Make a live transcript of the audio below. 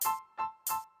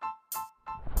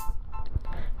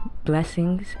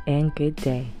Blessings and good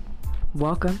day.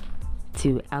 Welcome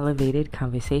to Elevated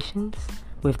Conversations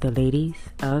with the ladies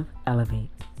of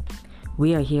Elevate.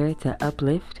 We are here to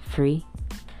uplift, free,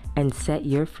 and set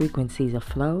your frequencies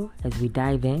aflow as we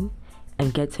dive in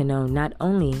and get to know not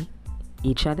only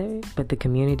each other, but the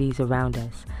communities around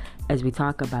us as we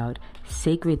talk about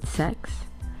sacred sex,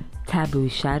 taboo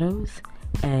shadows,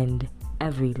 and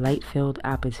every light-filled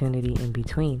opportunity in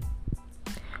between.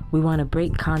 We want to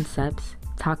break concepts,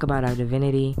 talk about our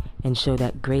divinity, and show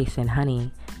that grace and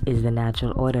honey is the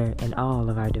natural order in all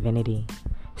of our divinity.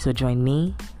 So join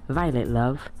me, Violet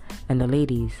Love, and the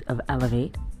ladies of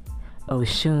Elevate,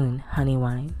 Oshun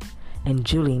Honeywine, and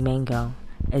Julie Mango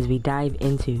as we dive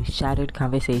into shattered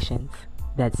conversations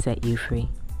that set you free.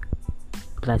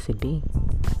 Blessed be.